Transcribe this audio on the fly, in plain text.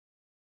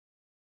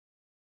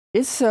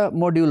इस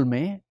मॉड्यूल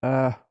में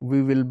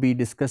we will be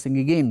discussing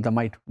again the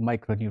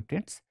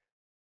micronutrients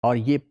और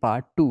ये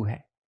पार्ट 2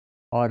 है।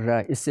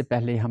 और इससे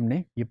पहले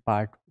हमने ये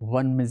पार्ट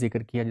 1 में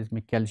जिक्र किया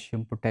जिसमें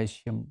calcium,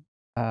 potassium,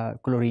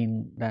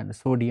 chlorine, then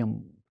sodium,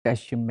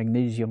 potassium,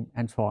 magnesium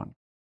and so on.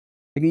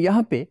 लेकिन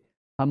यहाँ पे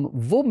हम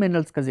वो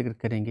मिनरल्स का जिक्र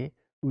करेंगे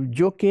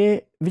जो कि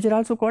which are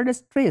also called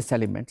as trace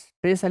elements.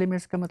 Trace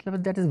elements का मतलब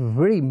that is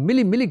very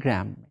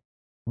milligram,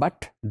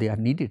 but they are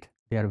needed,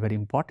 they are very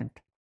important.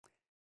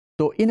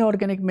 तो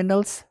इनऑर्गेनिक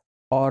मिनरल्स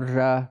और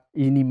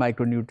इन्हीं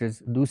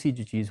माइक्रोन्यूट्रिएंट्स, दूसरी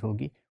जो चीज़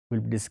होगी will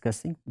be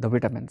discussing the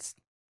vitamins.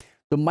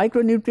 तो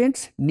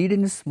micronutrients need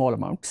in small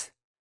amounts,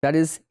 that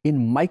is in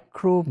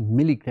micro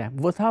milligram.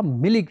 वो था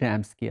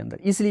मिलीग्राम्स के अंदर,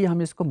 इसलिए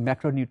हम इसको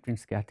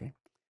मैक्रोन्यूट्रिएंट्स कहते हैं।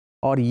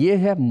 और ये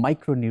है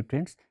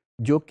माइक्रोन्यूट्रिएंट्स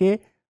जो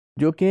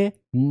कि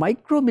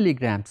माइक्रो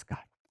मिलीग्राम्स का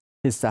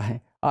हिस्सा है,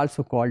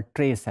 also called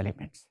trace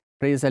elements.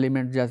 Trace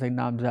element जैसे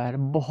नाम ज़ाहिर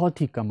है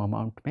बहुत ही कम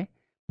अमाउंट में,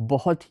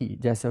 बहुत ही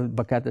जैसे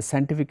बकायदा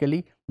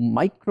साइंटिफिकली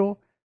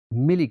माइक्रो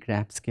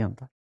मिलीग्राम्स के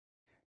अंदर।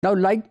 Now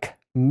like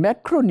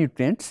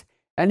macronutrients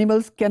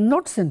animals can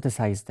not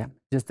synthesise them.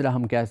 जिस तरह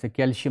हम कहते हैं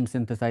कैल्शियम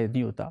सिंथेसाइज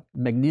नहीं होता,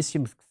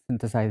 मैग्नीशियम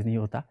सिंथेसाइज नहीं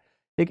होता,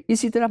 लेकिन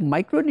इसी तरह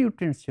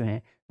माइक्रोन्यूट्रिएंट्स जो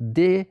हैं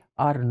they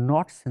are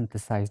not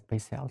synthesized bye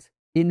sales.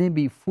 इन्हें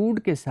भी फूड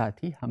के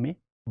साथ ही हमें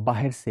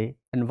बाहर से,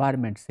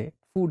 एनवायरनमेंट से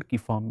फूड की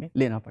फॉर्म में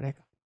लेना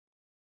पड़ेगा।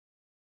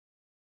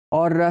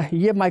 और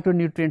ये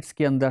माइक्रोन्यूट्रिएंट्स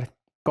के अंदर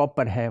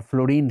कॉपर है,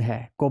 फ्लोरीन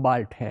है,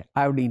 कोबाल्ट है,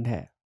 आयोडीन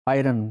है,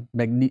 iron,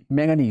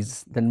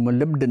 manganese, then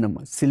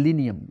molybdenum,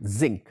 selenium,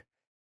 zinc.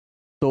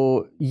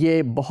 तो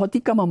ये बहुत ही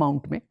कम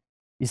अमाउंट में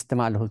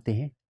इस्तेमाल होते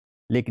हैं,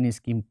 लेकिन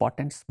इसकी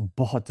इम्पोर्टेंस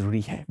बहुत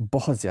ज़रूरी है,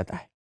 बहुत ज़्यादा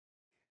है।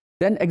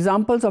 Then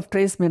examples of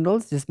trace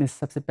minerals, जिसमें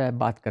सबसे पहले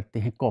बात करते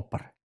हैं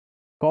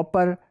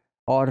कॉपर।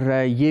 और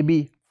ये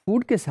भी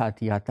फूड के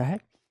साथ ही आता है।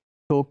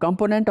 तो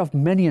कंपोनेंट ऑफ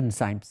मेनी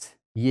एंजाइम्स,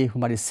 ये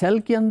हमारे सेल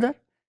के अंदर,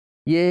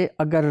 ये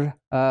अगर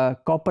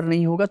कॉपर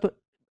नहीं होगा तो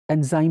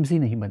एंजाइम्स ही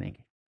नहीं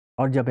बनेंगे।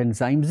 और जब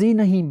एंजाइम्स ही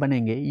नहीं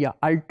बनेंगे या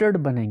अल्टर्ड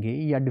बनेंगे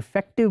या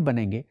डिफेक्टिव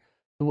बनेंगे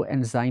तो वो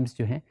एंजाइम्स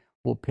जो हैं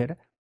वो फिर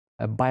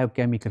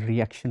बायोकेमिकल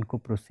रिएक्शन को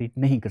प्रोसीड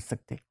नहीं कर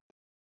सकते।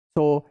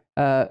 सो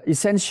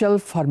इसेंशियल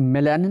फॉर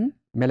मेलानिन।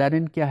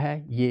 मेलानिन क्या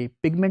है? ये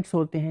पिगमेंट्स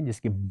होते हैं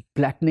जिसकी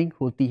ब्लैकनिंग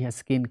होती है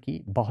स्किन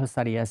की। बहुत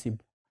सारी ऐसी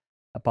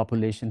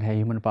पॉपुलेशन है,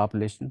 ह्यूमन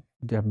पॉपुलेशन,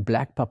 जो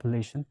ब्लैक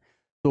पॉपुलेशन,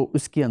 तो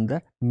उसके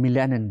अंदर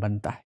मेलानिन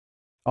बनता है।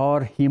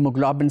 और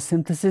हीमोग्लोबिन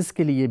सिंथेसिस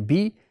के लिए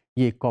भी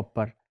ये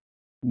कॉपर,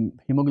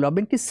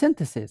 हीमोग्लोबिन की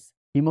synthesis,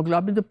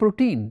 haemoglobin the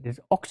protein,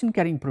 oxygen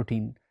carrying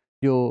protein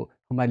जो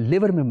हमारे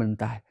लिवर में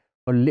बनता है।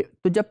 और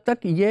तो जब तक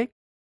ये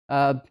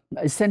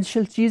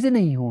इसेंशियल चीज़ें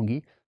नहीं होंगी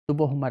तो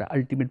वो हमारा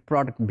अल्टीमेट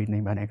प्रोडक्ट भी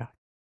नहीं बनेगा।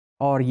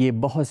 और ये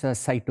बहुत सारे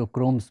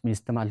साइटोक्रोम्स में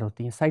इस्तेमाल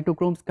होती हैं।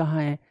 साइटोक्रोम्स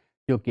कहाँ हैं?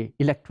 जो कि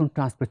इलेक्ट्रॉन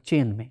ट्रांसफर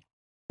चेन में,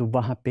 तो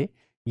वहाँ पे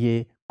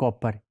ये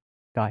कॉपर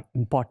का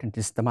इम्पॉर्टेंट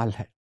इस्तेमाल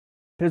है।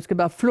 फिर उसके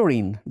बाद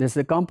fluorine, this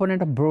is a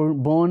component of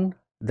bone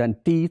then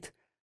teeth.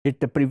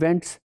 It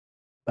prevents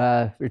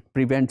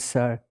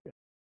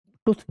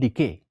tooth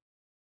decay.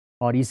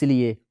 और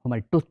इसीलिए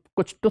हमारे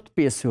कुछ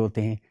टूथपेस्ट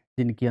होते हैं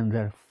जिनके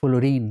अंदर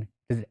fluorine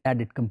is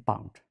added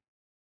compound.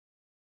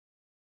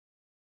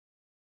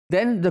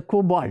 Then the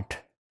cobalt,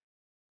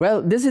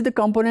 well, this is the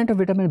component of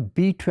vitamin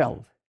B12,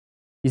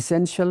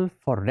 essential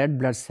for red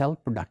blood cell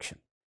production.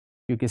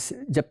 क्योंकि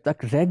जब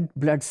तक रेड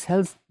ब्लड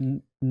सेल्स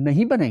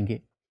नहीं बनेंगे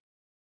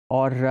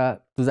और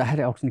तो ज़ाहिर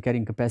है ऑक्सीजन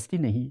कैरिंग कैपेसिटी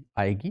नहीं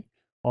आएगी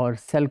और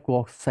सेल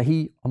को सही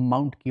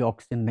अमाउंट की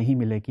ऑक्सीजन नहीं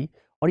मिलेगी।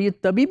 और ये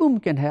तभी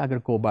मुमकिन है अगर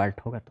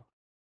कोबाल्ट होगा तो।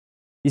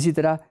 इसी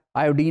तरह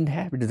आयोडीन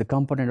है, which is a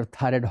component of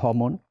thyroid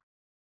hormone.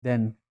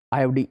 Then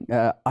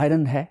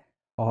iron है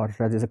और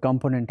is a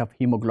component of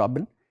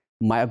haemoglobin,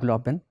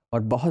 myoglobin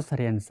और बहुत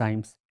सारे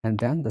enzymes. And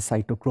then the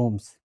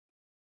cytochromes.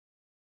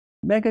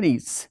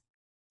 Manganese,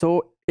 so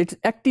it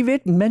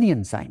activate many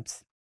enzymes.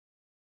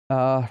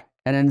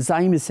 An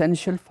enzyme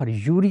essential for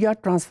urea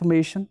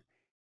transformation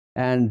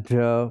and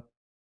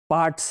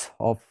parts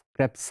of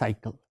Krebs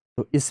cycle.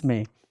 तो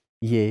इसमें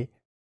ये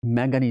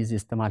manganese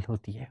इस्तेमाल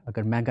होती है।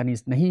 अगर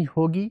मैंगनीज नहीं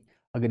होगी,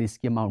 अगर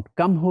इसकी अमाउंट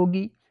कम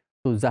होगी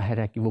तो जाहिर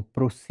है कि वो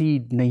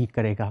प्रोसीड नहीं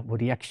करेगा वो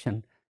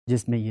रिएक्शन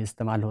जिसमें ये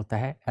इस्तेमाल होता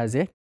है as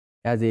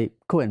a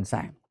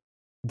coenzyme.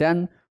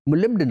 Then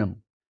molybdenum,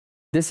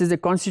 this is a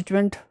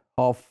constituent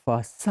of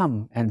some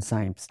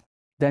enzymes.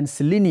 Then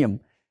selenium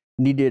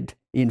needed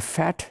in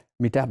fat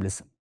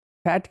metabolism.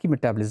 Fat की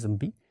मेटाबॉलिज्म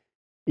भी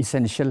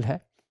इसेंशियल है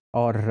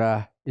और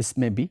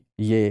इसमें भी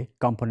ये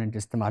कंपोनेंट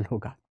इस्तेमाल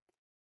होगा।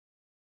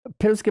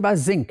 फिर उसके बाद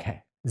जिंक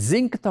है।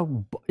 जिंक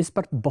तो इस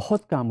पर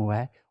बहुत काम हुआ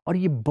है और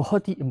ये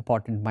बहुत ही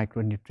इंपॉर्टेंट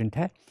माइक्रोन्यूट्रिएंट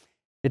है।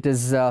 इट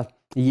इज़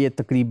ये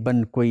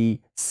तकरीबन कोई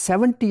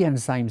 70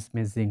 एंजाइम्स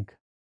में जिंक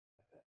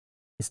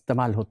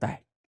इस्तेमाल होता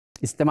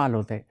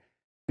है।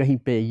 कहीं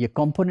पे ये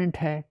कंपोनेंट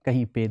है,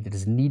 कहीं पे it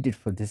is needed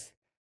for this.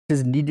 It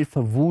is needed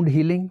for wound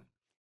healing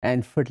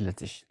and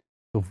fertilisation.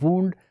 तो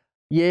वुंड,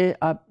 ये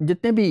आप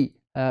जितने भी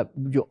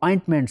जो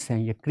ऑइंटमेंट्स हैं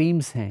या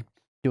क्रीम्स हैं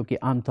जो कि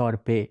आमतौर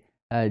पे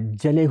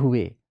जले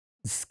हुए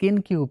स्किन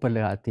के ऊपर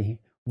लगाते हैं,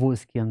 वो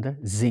इसके अंदर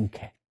जिंक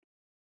है।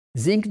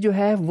 जिंक जो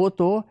है वो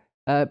तो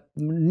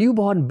न्यू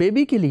बॉर्न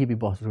बेबी के लिए भी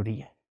बहुत ज़रूरी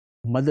है।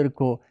 मदर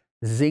को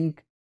जिंक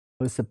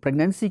उस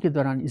प्रेगनेंसी के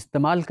दौरान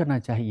इस्तेमाल करना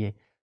चाहिए,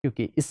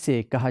 क्योंकि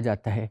इससे कहा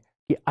जाता है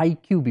कि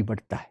IQ भी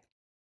बढ़ता है।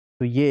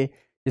 तो ये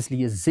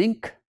इसलिए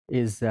zinc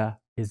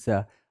is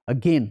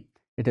again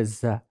it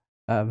is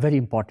very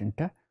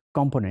important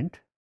component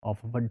of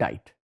our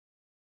diet.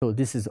 So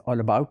this is all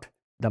about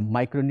the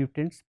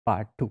micronutrients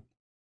part 2.